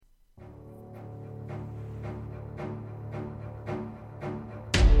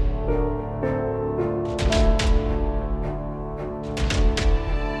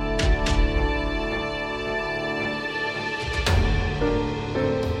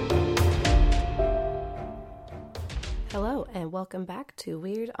welcome back to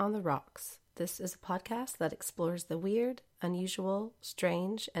Weird on the Rocks. This is a podcast that explores the weird, unusual,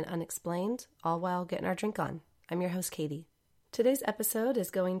 strange, and unexplained, all while getting our drink on. I'm your host, Katie. Today's episode is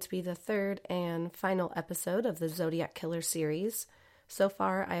going to be the third and final episode of the Zodiac Killer series. So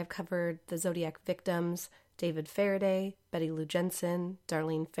far, I have covered the Zodiac victims, David Faraday, Betty Lou Jensen,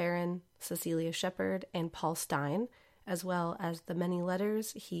 Darlene Ferrin, Cecilia Shepard, and Paul Stine, as well as the many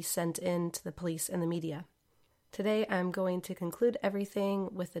letters he sent in to the police and the media. Today, I'm going to conclude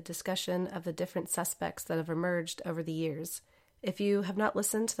everything with a discussion of the different suspects that have emerged over the years. If you have not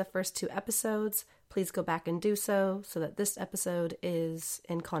listened to the first two episodes, please go back and do so that this episode is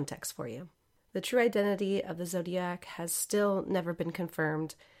in context for you. The true identity of the Zodiac has still never been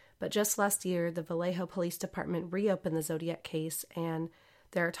confirmed, but just last year, the Vallejo Police Department reopened the Zodiac case, and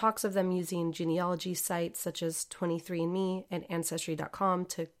there are talks of them using genealogy sites such as 23andMe and Ancestry.com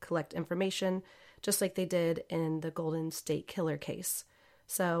to collect information, just like they did in the Golden State Killer case.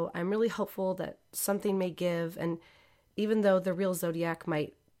 So I'm really hopeful that something may give, and even though the real Zodiac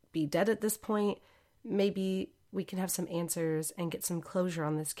might be dead at this point, maybe we can have some answers and get some closure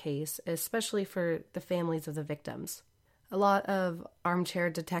on this case, especially for the families of the victims. A lot of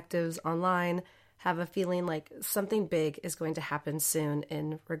armchair detectives online have a feeling like something big is going to happen soon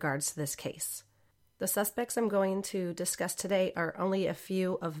in regards to this case. The suspects I'm going to discuss today are only a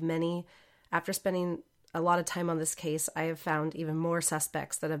few of many. After spending a lot of time on this case, I have found even more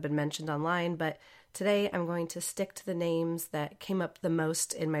suspects that have been mentioned online, but today I'm going to stick to the names that came up the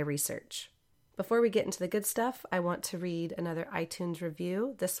most in my research. Before we get into the good stuff, I want to read another iTunes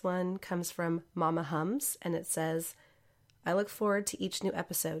review. This one comes from Mama Hums, and it says, "I look forward to each new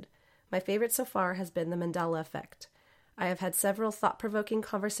episode. My favorite so far has been the Mandela effect. I have had several thought-provoking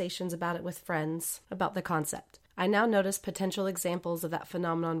conversations about it with friends about the concept. I now notice potential examples of that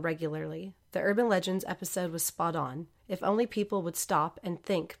phenomenon regularly. The Urban Legends episode was spot on. If only people would stop and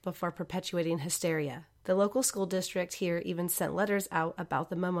think before perpetuating hysteria. The local school district here even sent letters out about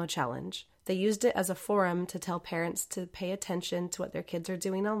the Momo Challenge. They used it as a forum to tell parents to pay attention to what their kids are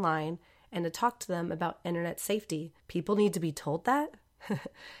doing online and to talk to them about internet safety. People need to be told that?"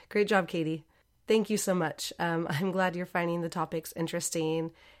 Great job, Katie. Thank you so much. I'm glad you're finding the topics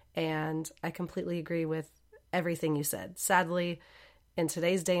interesting, and I completely agree with everything you said. Sadly, in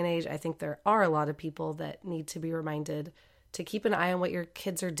today's day and age, I think there are a lot of people that need to be reminded to keep an eye on what your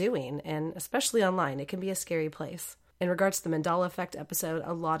kids are doing, and especially online. It can be a scary place. In regards to the Mandela Effect episode,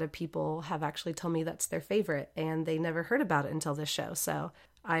 a lot of people have actually told me that's their favorite, and they never heard about it until this show. So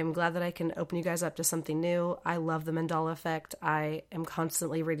I'm glad that I can open you guys up to something new. I love the Mandela Effect. I am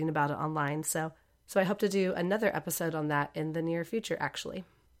constantly reading about it online. So I hope to do another episode on that in the near future, actually.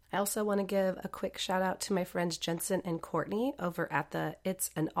 I also want to give a quick shout out to my friends Jensen and Courtney over at the It's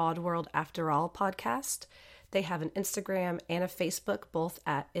an Odd World After All podcast. They have an Instagram and a Facebook, both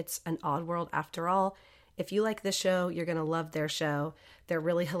at It's an Odd World After All. If you like this show, you're going to love their show. They're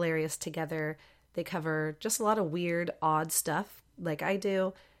really hilarious together. They cover just a lot of weird, odd stuff like I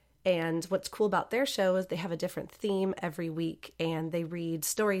do. And what's cool about their show is they have a different theme every week, and they read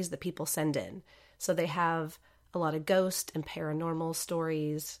stories that people send in. So they have a lot of ghost and paranormal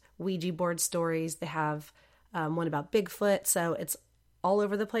stories, Ouija board stories. They have one about Bigfoot. So it's all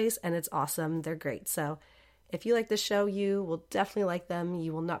over the place, and it's awesome. They're great. So if you like this show, you will definitely like them.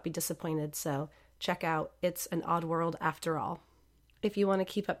 You will not be disappointed. So check out It's an Odd World After All. If you want to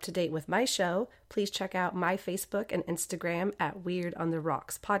keep up to date with my show, please check out my Facebook and Instagram at Weird on the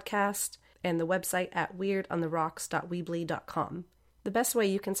Rocks Podcast and the website at weirdontheRocks.weebly.com. The best way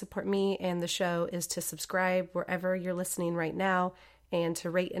you can support me and the show is to subscribe wherever you're listening right now and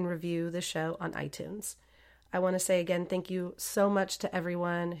to rate and review the show on iTunes. I want to say again, thank you so much to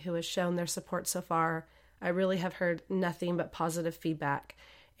everyone who has shown their support so far. I really have heard nothing but positive feedback,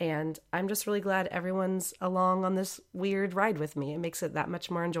 and I'm just really glad everyone's along on this weird ride with me. It makes it that much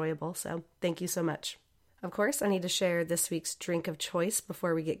more enjoyable, so thank you so much. Of course, I need to share this week's drink of choice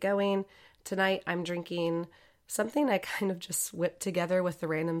before we get going. Tonight, I'm drinking something I kind of just whipped together with the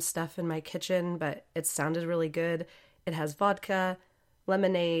random stuff in my kitchen, but it sounded really good. It has vodka,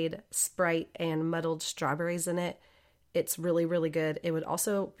 lemonade, Sprite, and muddled strawberries in it. It's really, really good. It would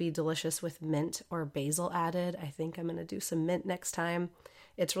also be delicious with mint or basil added. I think I'm going to do some mint next time.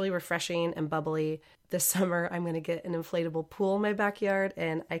 It's really refreshing and bubbly. This summer, I'm going to get an inflatable pool in my backyard,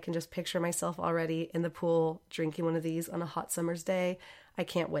 and I can just picture myself already in the pool drinking one of these on a hot summer's day. I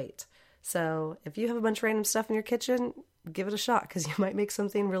can't wait. So if you have a bunch of random stuff in your kitchen, give it a shot because you might make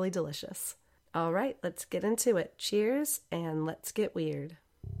something really delicious. All right, let's get into it. Cheers, and let's get weird.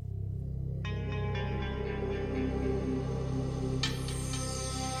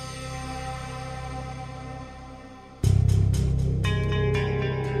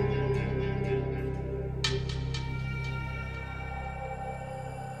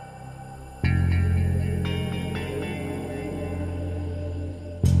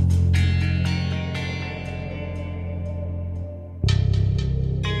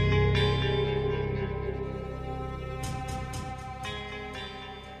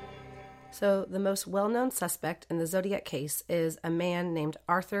 So the most well-known suspect in the Zodiac case is a man named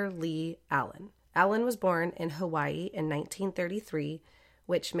Arthur Lee Allen. Allen was born in Hawaii in 1933,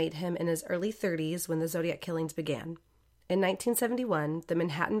 which made him in his early 30s when the Zodiac killings began. In 1971, the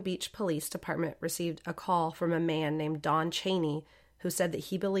Manhattan Beach Police Department received a call from a man named Don Chaney who said that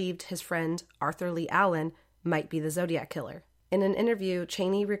he believed his friend Arthur Lee Allen might be the Zodiac killer. In an interview,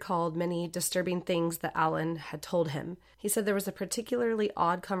 Chaney recalled many disturbing things that Allen had told him. He said there was a particularly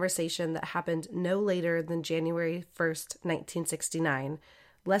odd conversation that happened no later than January 1st, 1969,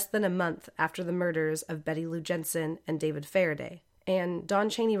 less than a month after the murders of Betty Lou Jensen and David Faraday. And Don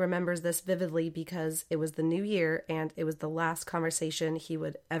Chaney remembers this vividly because it was the new year and it was the last conversation he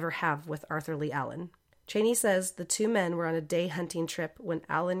would ever have with Arthur Lee Allen. Chaney says the two men were on a day hunting trip when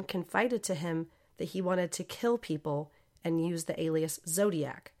Allen confided to him that he wanted to kill people and use the alias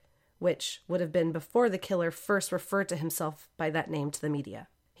Zodiac, which would have been before the killer first referred to himself by that name to the media.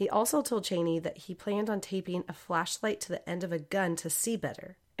 He also told Chaney that he planned on taping a flashlight to the end of a gun to see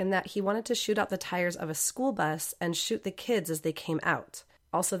better, and that he wanted to shoot out the tires of a school bus and shoot the kids as they came out.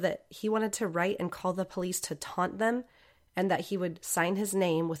 Also that he wanted to write and call the police to taunt them, and that he would sign his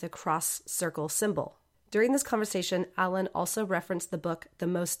name with a cross-circle symbol. During this conversation, Allen also referenced the book The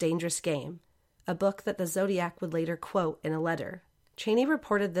Most Dangerous Game, a book that the Zodiac would later quote in a letter. Chaney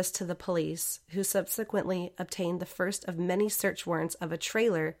reported this to the police, who subsequently obtained the first of many search warrants of a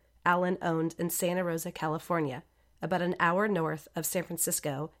trailer Allen owned in Santa Rosa, California, about an hour north of San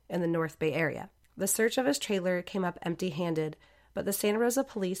Francisco in the North Bay area. The search of his trailer came up empty-handed, but the Santa Rosa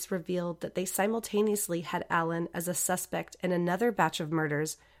police revealed that they simultaneously had Allen as a suspect in another batch of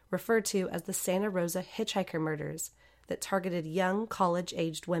murders referred to as the Santa Rosa hitchhiker murders that targeted young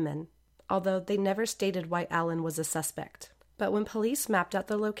college-aged women, although they never stated why Allen was a suspect. But when police mapped out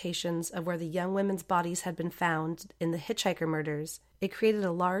the locations of where the young women's bodies had been found in the hitchhiker murders, it created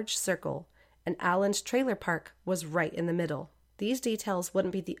a large circle, and Allen's trailer park was right in the middle. These details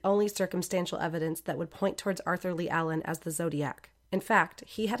wouldn't be the only circumstantial evidence that would point towards Arthur Lee Allen as the Zodiac. In fact,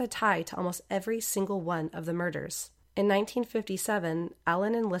 he had a tie to almost every single one of the murders. In 1957,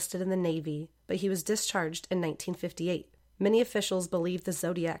 Allen enlisted in the Navy, but he was discharged in 1958. Many officials believed the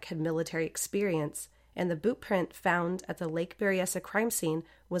Zodiac had military experience, and the boot print found at the Lake Berryessa crime scene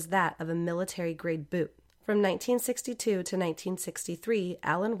was that of a military-grade boot. From 1962 to 1963,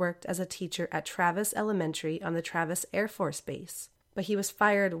 Allen worked as a teacher at Travis Elementary on the Travis Air Force Base, but he was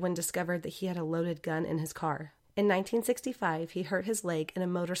fired when discovered that he had a loaded gun in his car. In 1965, he hurt his leg in a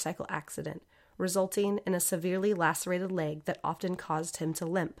motorcycle accident, resulting in a severely lacerated leg that often caused him to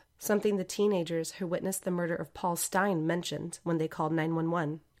limp, something the teenagers who witnessed the murder of Paul Stine mentioned when they called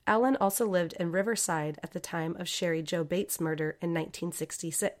 911. Allen also lived in Riverside at the time of Sherry Jo Bates' murder in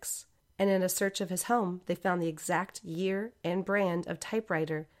 1966, and in a search of his home, they found the exact year and brand of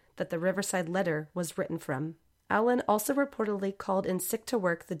typewriter that the Riverside letter was written from. Allen also reportedly called in sick to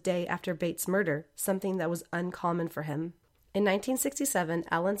work the day after Bates' murder, something that was uncommon for him. In 1967,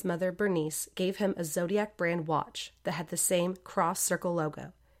 Allen's mother, Bernice, gave him a Zodiac brand watch that had the same cross-circle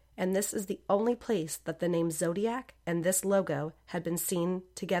logo, and this is the only place that the name Zodiac and this logo had been seen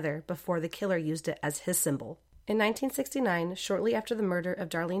together before the killer used it as his symbol. In 1969, shortly after the murder of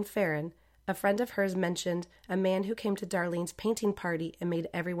Darlene Ferrin, a friend of hers mentioned a man who came to Darlene's painting party and made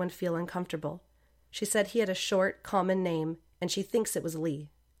everyone feel uncomfortable. She said he had a short, common name, and she thinks it was Lee.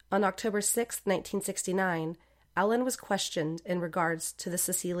 On October 6, 1969, Allen was questioned in regards to the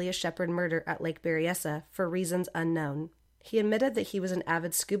Cecilia Shepard murder at Lake Berryessa for reasons unknown. He admitted that he was an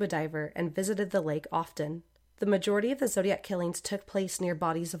avid scuba diver and visited the lake often. The majority of the Zodiac killings took place near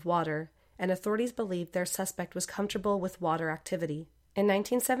bodies of water, and authorities believed their suspect was comfortable with water activity. In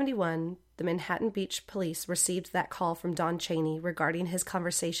 1971, the Manhattan Beach Police received that call from Don Chaney regarding his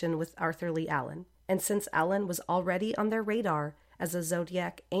conversation with Arthur Lee Allen, and since Allen was already on their radar as a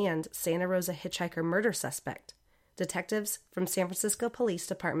Zodiac and Santa Rosa hitchhiker murder suspect, detectives from San Francisco Police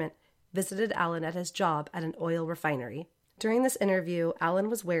Department visited Allen at his job at an oil refinery. During this interview, Allen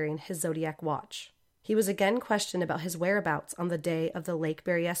was wearing his Zodiac watch. He was again questioned about his whereabouts on the day of the Lake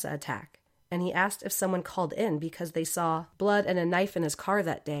Berryessa attack, and he asked if someone called in because they saw blood and a knife in his car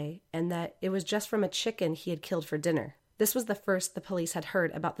that day, and that it was just from a chicken he had killed for dinner. This was the first the police had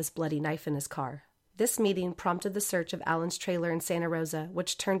heard about this bloody knife in his car. This meeting prompted the search of Allen's trailer in Santa Rosa,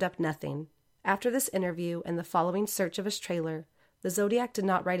 which turned up nothing. After this interview and the following search of his trailer, the Zodiac did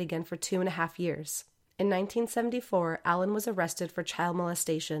not write again for 2.5 years. In 1974, Allen was arrested for child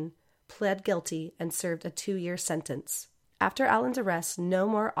molestation, pled guilty, and served a 2-year sentence. After Allen's arrest, no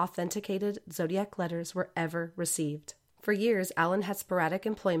more authenticated Zodiac letters were ever received. For years, Allen had sporadic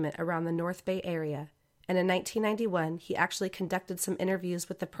employment around the North Bay area, and in 1991 he actually conducted some interviews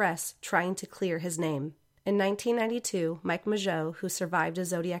with the press trying to clear his name. In 1992, Mike Mageau, who survived a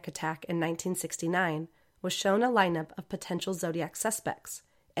Zodiac attack in 1969, was shown a lineup of potential Zodiac suspects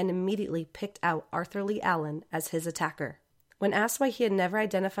and immediately picked out Arthur Lee Allen as his attacker. When asked why he had never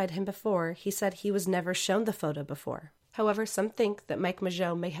identified him before, he said he was never shown the photo before. However, some think that Mike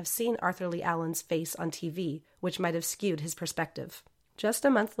Mageau may have seen Arthur Lee Allen's face on TV, which might have skewed his perspective. Just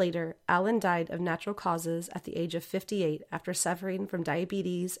a month later, Allen died of natural causes at the age of 58 after suffering from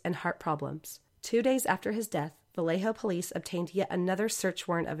diabetes and heart problems. 2 days after his death, Vallejo police obtained yet another search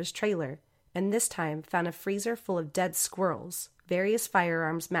warrant of his trailer, and this time found a freezer full of dead squirrels, various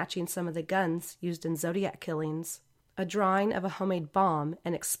firearms matching some of the guns used in Zodiac killings, a drawing of a homemade bomb,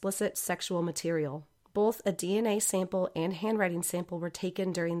 and explicit sexual material. Both a DNA sample and handwriting sample were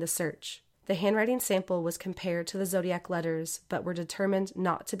taken during the search. The handwriting sample was compared to the Zodiac letters, but were determined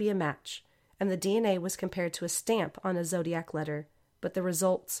not to be a match, and the DNA was compared to a stamp on a Zodiac letter, but the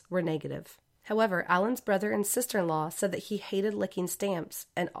results were negative. However, Allen's brother and sister-in-law said that he hated licking stamps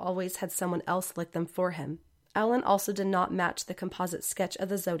and always had someone else lick them for him. Allen also did not match the composite sketch of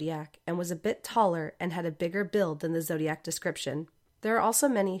the Zodiac and was a bit taller and had a bigger build than the Zodiac description. There are also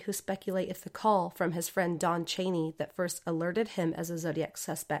many who speculate if the call from his friend Don Chaney that first alerted him as a Zodiac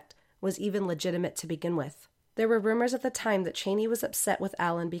suspect was even legitimate to begin with. There were rumors at the time that Chaney was upset with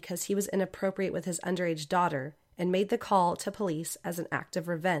Allen because he was inappropriate with his underage daughter and made the call to police as an act of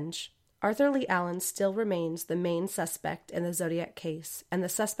revenge. Arthur Lee Allen still remains the main suspect in the Zodiac case and the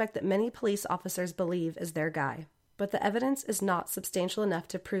suspect that many police officers believe is their guy. But the evidence is not substantial enough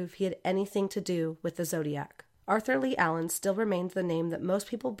to prove he had anything to do with the Zodiac. Arthur Lee Allen still remains the name that most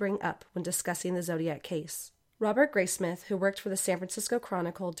people bring up when discussing the Zodiac case. Robert Graysmith, who worked for the San Francisco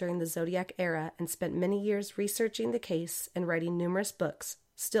Chronicle during the Zodiac era and spent many years researching the case and writing numerous books,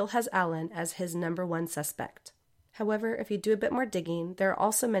 still has Allen as his number one suspect. However, if you do a bit more digging, there are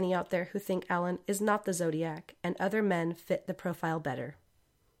also many out there who think Allen is not the Zodiac, and other men fit the profile better.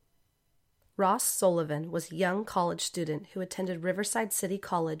 Ross Sullivan was a young college student who attended Riverside City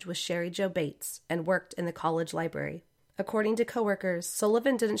College with Sherry Jo Bates and worked in the college library. According to coworkers,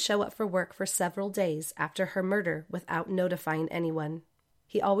 Sullivan didn't show up for work for several days after her murder without notifying anyone.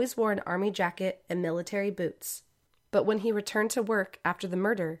 He always wore an army jacket and military boots. But when he returned to work after the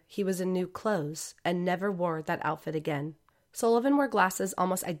murder, he was in new clothes and never wore that outfit again. Sullivan wore glasses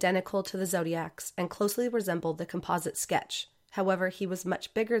almost identical to the Zodiac's and closely resembled the composite sketch. However, he was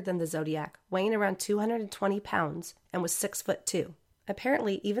much bigger than the Zodiac, weighing around 220 pounds and was 6'2".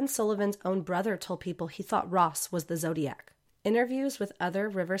 Apparently, even Sullivan's own brother told people he thought Ross was the Zodiac. Interviews with other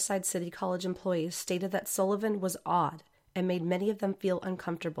Riverside City College employees stated that Sullivan was odd and made many of them feel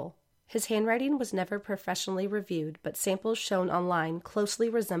uncomfortable. His handwriting was never professionally reviewed, but samples shown online closely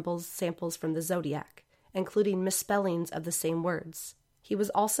resembles samples from the Zodiac, including misspellings of the same words. He was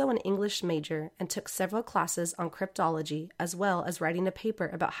also an English major and took several classes on cryptology, as well as writing a paper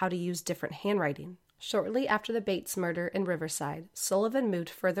about how to use different handwriting. Shortly after the Bates murder in Riverside, Sullivan moved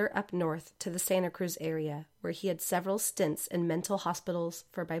further up north to the Santa Cruz area, where he had several stints in mental hospitals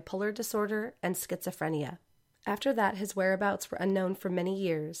for bipolar disorder and schizophrenia. After that, his whereabouts were unknown for many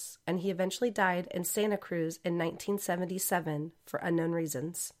years, and he eventually died in Santa Cruz in 1977 for unknown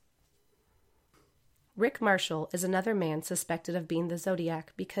reasons. Rick Marshall is another man suspected of being the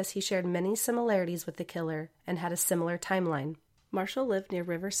Zodiac because he shared many similarities with the killer and had a similar timeline. Marshall lived near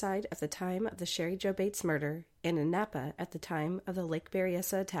Riverside at the time of the Sherry Jo Bates murder and in Napa at the time of the Lake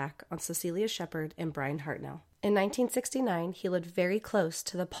Berryessa attack on Cecelia Shepard and Brian Hartnell. In 1969, he lived very close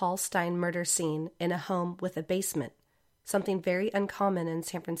to the Paul Stine murder scene in a home with a basement, something very uncommon in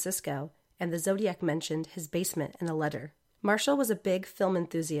San Francisco, and the Zodiac mentioned his basement in a letter. Marshall was a big film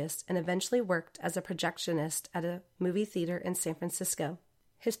enthusiast and eventually worked as a projectionist at a movie theater in San Francisco.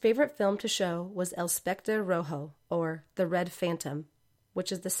 His favorite film to show was El Spectre Rojo, or The Red Phantom,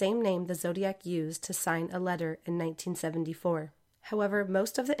 which is the same name the Zodiac used to sign a letter in 1974. However,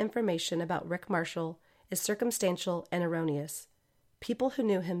 most of the information about Rick Marshall is circumstantial and erroneous. People who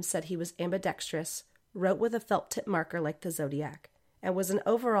knew him said he was ambidextrous, wrote with a felt tip marker like the Zodiac, and was an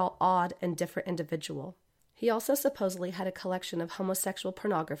overall odd and different individual. He also supposedly had a collection of homosexual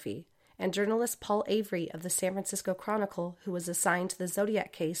pornography, and journalist Paul Avery of the San Francisco Chronicle, who was assigned to the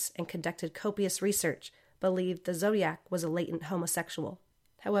Zodiac case and conducted copious research, believed the Zodiac was a latent homosexual.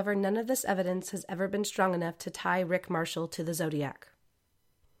 However, none of this evidence has ever been strong enough to tie Rick Marshall to the Zodiac.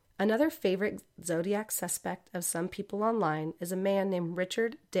 Another favorite Zodiac suspect of some people online is a man named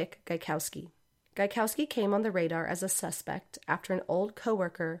Richard Dick Gaikowski. Gaikowski came on the radar as a suspect after an old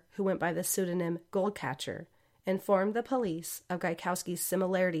coworker who went by the pseudonym Goldcatcher informed the police of Gaikowski's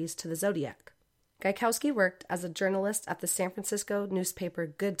similarities to the Zodiac. Gaikowski worked as a journalist at the San Francisco newspaper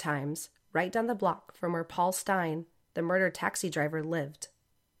Good Times, right down the block from where Paul Stine, the murdered taxi driver, lived.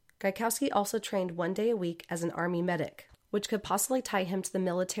 Gaikowski also trained 1 day a week as an Army medic, which could possibly tie him to the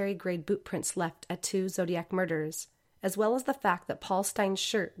military-grade boot prints left at 2 Zodiac murders, as well as the fact that Paul Stine's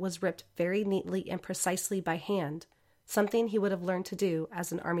shirt was ripped very neatly and precisely by hand, something he would have learned to do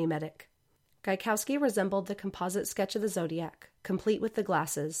as an Army medic. Gaikowski resembled the composite sketch of the Zodiac, complete with the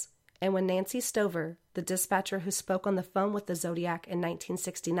glasses, and when Nancy Stover, the dispatcher who spoke on the phone with the Zodiac in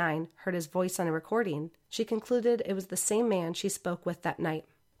 1969, heard his voice on a recording, she concluded it was the same man she spoke with that night.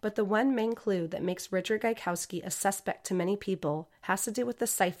 But the one main clue that makes Richard Gaikowski a suspect to many people has to do with the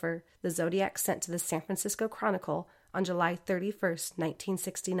cipher the Zodiac sent to the San Francisco Chronicle on July 31st,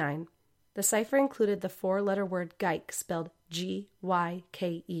 1969. The cipher included the 4-letter word Geik spelled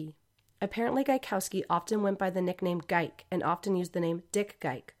G-Y-K-E. Apparently Gaikowski often went by the nickname Geik and often used the name Dick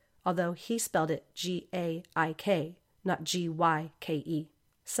Geik, although he spelled it G-A-I-K, not G-Y-K-E.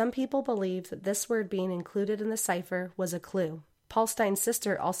 Some people believe that this word being included in the cipher was a clue. Paul Stine's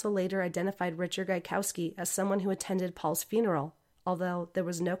sister also later identified Richard Gaikowski as someone who attended Paul's funeral, although there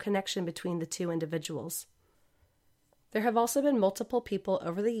was no connection between the two individuals. There have also been multiple people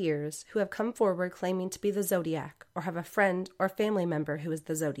over the years who have come forward claiming to be the Zodiac or have a friend or family member who is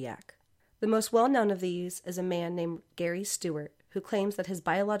the Zodiac. The most well-known of these is a man named Gary Stewart, who claims that his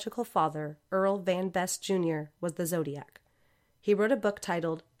biological father, Earl Van Best Jr., was the Zodiac. He wrote a book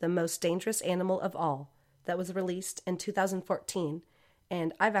titled The Most Dangerous Animal of All that was released in 2014,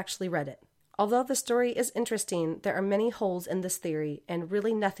 and I've actually read it. Although the story is interesting, there are many holes in this theory and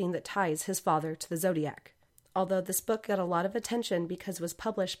really nothing that ties his father to the Zodiac. Although this book got a lot of attention because it was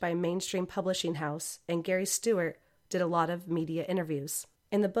published by a mainstream publishing house, and Gary Stewart did a lot of media interviews.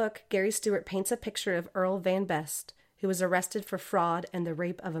 In the book, Gary Stewart paints a picture of Earl Van Best, who was arrested for fraud and the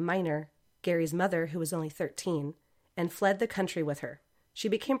rape of a minor, Gary's mother, who was only 13, and fled the country with her. She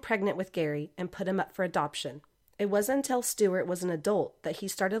became pregnant with Gary and put him up for adoption. It wasn't until Stewart was an adult that he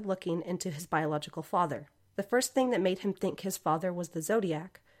started looking into his biological father. The first thing that made him think his father was the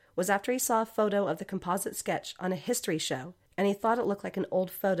Zodiac was after he saw a photo of the composite sketch on a history show, and he thought it looked like an old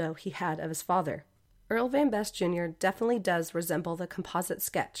photo he had of his father. Earl Van Best Jr. definitely does resemble the composite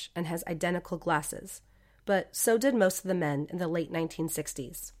sketch and has identical glasses, but so did most of the men in the late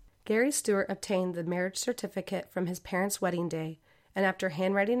 1960s. Gary Stewart obtained the marriage certificate from his parents' wedding day, and after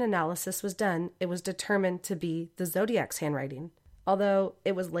handwriting analysis was done, it was determined to be the Zodiac's handwriting. Although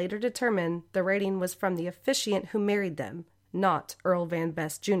it was later determined the writing was from the officiant who married them, not Earl Van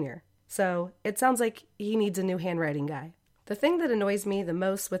Best Jr. So it sounds like he needs a new handwriting guy. The thing that annoys me the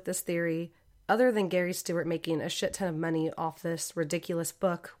most with this theory, other than Gary Stewart making a shit ton of money off this ridiculous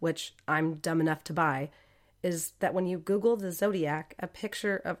book, which I'm dumb enough to buy, is that when you Google the Zodiac, a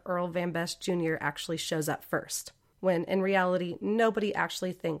picture of Earl Van Best Jr. actually shows up first, when in reality, nobody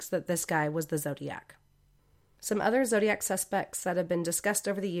actually thinks that this guy was the Zodiac. Some other Zodiac suspects that have been discussed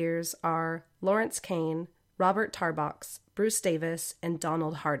over the years are Lawrence Kane, Robert Tarbox, Bruce Davis, and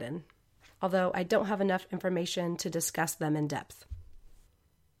Donald Hardin, although I don't have enough information to discuss them in depth.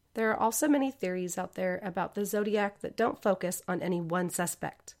 There are also many theories out there about the Zodiac that don't focus on any one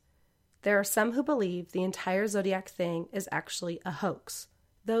suspect. There are some who believe the entire Zodiac thing is actually a hoax.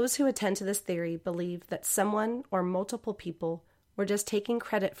 Those who attend to this theory believe that someone or multiple people were just taking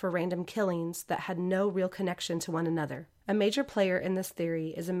credit for random killings that had no real connection to one another. A major player in this theory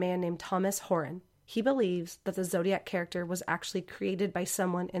is a man named Thomas Horan. He believes that the Zodiac character was actually created by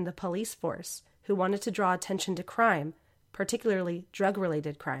someone in the police force who wanted to draw attention to crime, particularly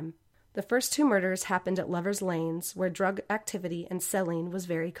drug-related crime. The first 2 murders happened at Lovers Lanes, where drug activity and selling was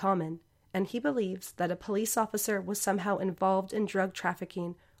very common, and he believes that a police officer was somehow involved in drug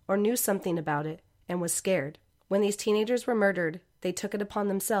trafficking or knew something about it and was scared. When these teenagers were murdered, they took it upon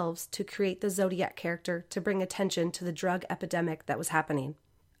themselves to create the Zodiac character to bring attention to the drug epidemic that was happening.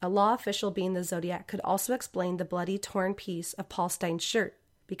 A law official being the Zodiac could also explain the bloody torn piece of Paul Stine's shirt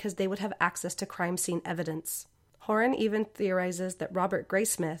because they would have access to crime scene evidence. Horan even theorizes that Robert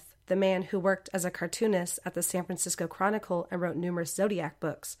Graysmith, the man who worked as a cartoonist at the San Francisco Chronicle and wrote numerous Zodiac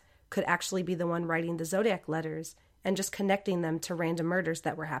books, could actually be the one writing the Zodiac letters and just connecting them to random murders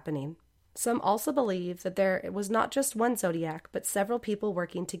that were happening. Some also believe that there was not just one Zodiac, but several people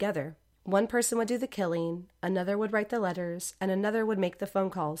working together. One person would do the killing, another would write the letters, and another would make the phone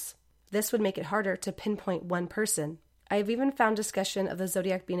calls. This would make it harder to pinpoint one person. I have even found discussion of the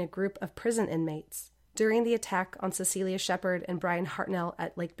Zodiac being a group of prison inmates. During the attack on Cecelia Shepard and Brian Hartnell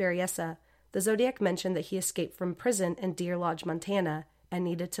at Lake Berryessa, the Zodiac mentioned that he escaped from prison in Deer Lodge, Montana, and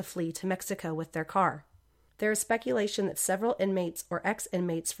needed to flee to Mexico with their car. There is speculation that several inmates or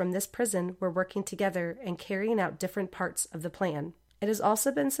ex-inmates from this prison were working together and carrying out different parts of the plan. It has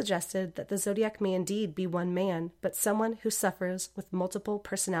also been suggested that the Zodiac may indeed be one man, but someone who suffers with multiple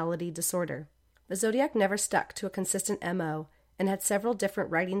personality disorder. The Zodiac never stuck to a consistent MO and had several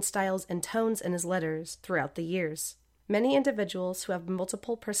different writing styles and tones in his letters throughout the years. Many individuals who have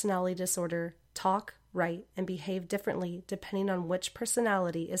multiple personality disorder talk, write, and behave differently depending on which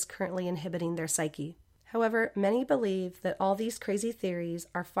personality is currently inhibiting their psyche. However, many believe that all these crazy theories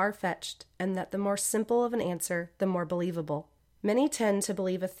are far-fetched and that the more simple of an answer, the more believable. Many tend to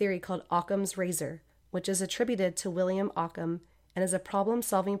believe a theory called Occam's razor, which is attributed to William Occam and is a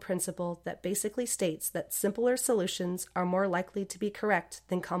problem-solving principle that basically states that simpler solutions are more likely to be correct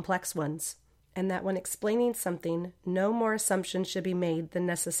than complex ones, and that when explaining something, no more assumptions should be made than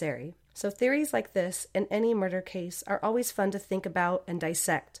necessary. So theories like this in any murder case are always fun to think about and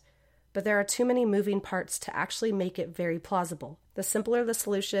dissect, but there are too many moving parts to actually make it very plausible. The simpler the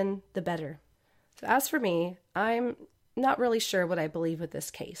solution, the better. So as for me, I'm not really sure what I believe with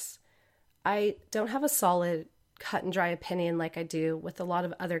this case. I don't have a solid, cut and dry opinion like I do with a lot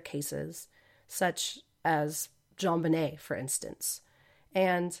of other cases, such as JonBenet, for instance.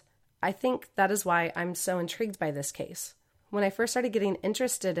 And I think that is why I'm so intrigued by this case. When I first started getting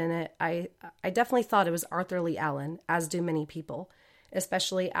interested in it, I definitely thought it was Arthur Lee Allen, as do many people,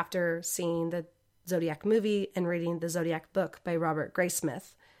 especially after seeing the Zodiac movie and reading the Zodiac book by Robert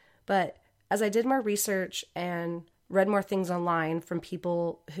Graysmith. But as I did more research and read more things online from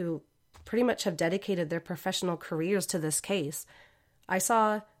people who pretty much have dedicated their professional careers to this case, I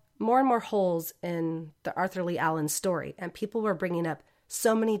saw more and more holes in the Arthur Lee Allen story, and people were bringing up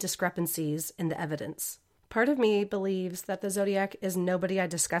so many discrepancies in the evidence. Part of me believes that the Zodiac is nobody I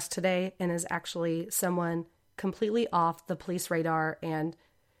discussed today and is actually someone completely off the police radar and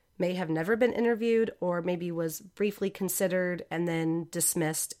may have never been interviewed or maybe was briefly considered and then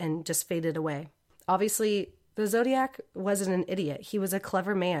dismissed and just faded away. Obviously, the Zodiac wasn't an idiot. He was a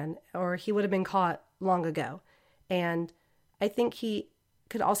clever man, or he would have been caught long ago. And I think he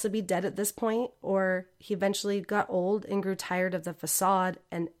could also be dead at this point, or he eventually got old and grew tired of the facade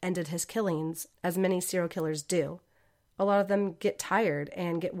and ended his killings, as many serial killers do. A lot of them get tired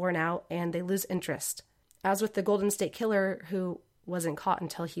and get worn out, and they lose interest. As with the Golden State Killer, who wasn't caught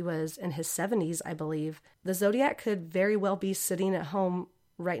until he was in his 70s, I believe, the Zodiac could very well be sitting at home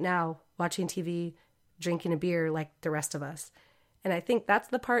right now, watching TV, drinking a beer like the rest of us. And I think that's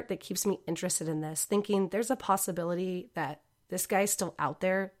the part that keeps me interested in this, thinking there's a possibility that this guy's still out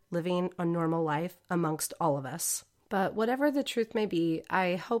there living a normal life amongst all of us. But whatever the truth may be,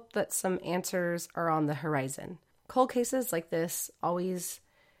 I hope that some answers are on the horizon. Cold cases like this always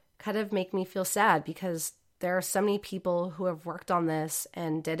kind of make me feel sad because there are so many people who have worked on this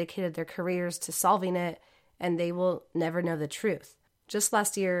and dedicated their careers to solving it, and they will never know the truth. Just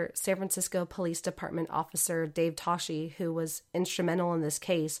last year, San Francisco Police Department officer Dave Toschi, who was instrumental in this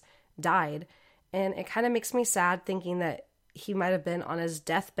case, died. And it kind of makes me sad thinking that he might have been on his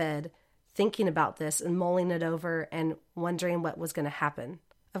deathbed thinking about this and mulling it over and wondering what was going to happen.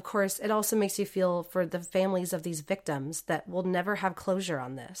 Of course, it also makes you feel for the families of these victims that will never have closure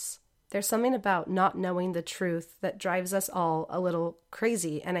on this. There's something about not knowing the truth that drives us all a little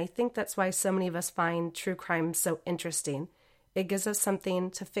crazy, and I think that's why so many of us find true crime so interesting. It gives us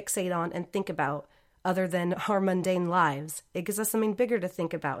something to fixate on and think about other than our mundane lives. It gives us something bigger to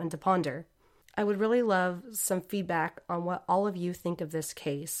think about and to ponder. I would really love some feedback on what all of you think of this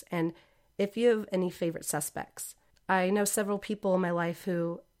case and if you have any favorite suspects. I know several people in my life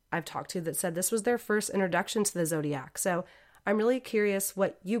who I've talked to that said this was their first introduction to the Zodiac. So I'm really curious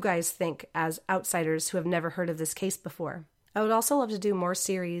what you guys think as outsiders who have never heard of this case before. I would also love to do more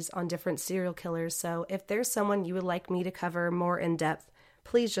series on different serial killers, so if there's someone you would like me to cover more in depth,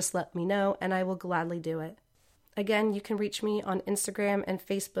 please just let me know and I will gladly do it. Again, you can reach me on Instagram and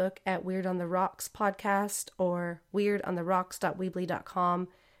Facebook at Weird on the Rocks podcast or weirdontherocks.weebly.com.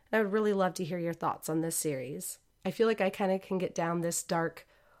 And I would really love to hear your thoughts on this series. I feel like I kind of can get down this dark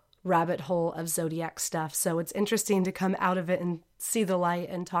rabbit hole of Zodiac stuff, so it's interesting to come out of it and see the light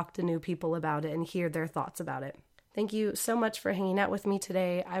and talk to new people about it and hear their thoughts about it. Thank you so much for hanging out with me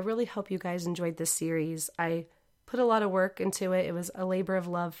today. I really hope you guys enjoyed this series. I put a lot of work into it. It was a labor of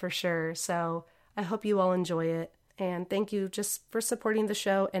love for sure. So I hope you all enjoy it. And thank you just for supporting the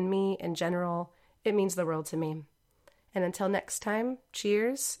show and me in general. It means the world to me. And until next time,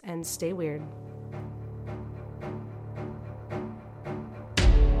 cheers and stay weird.